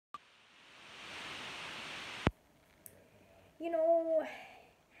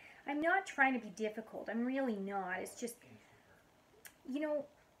I'm not trying to be difficult. I'm really not. It's just, you know,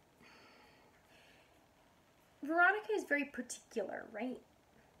 Veronica is very particular, right?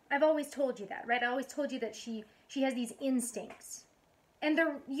 I've always told you that, right? I always told you that she has these instincts. And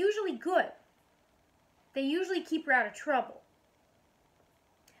they're usually good. They usually keep her out of trouble.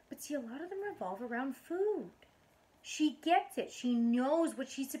 But see, a lot of them revolve around food. She gets it. She knows what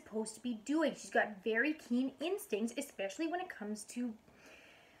she's supposed to be doing. She's got very keen instincts, especially when it comes to,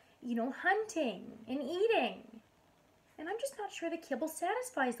 hunting and eating. And I'm just not sure the kibble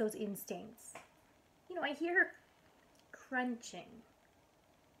satisfies those instincts. I hear her crunching.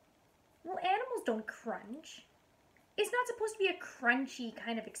 Well, animals don't crunch. It's not supposed to be a crunchy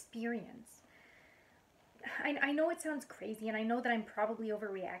kind of experience. I know it sounds crazy, and I know that I'm probably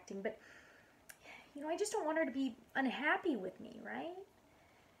overreacting, but, I just don't want her to be unhappy with me, right?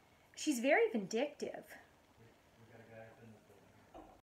 She's very vindictive.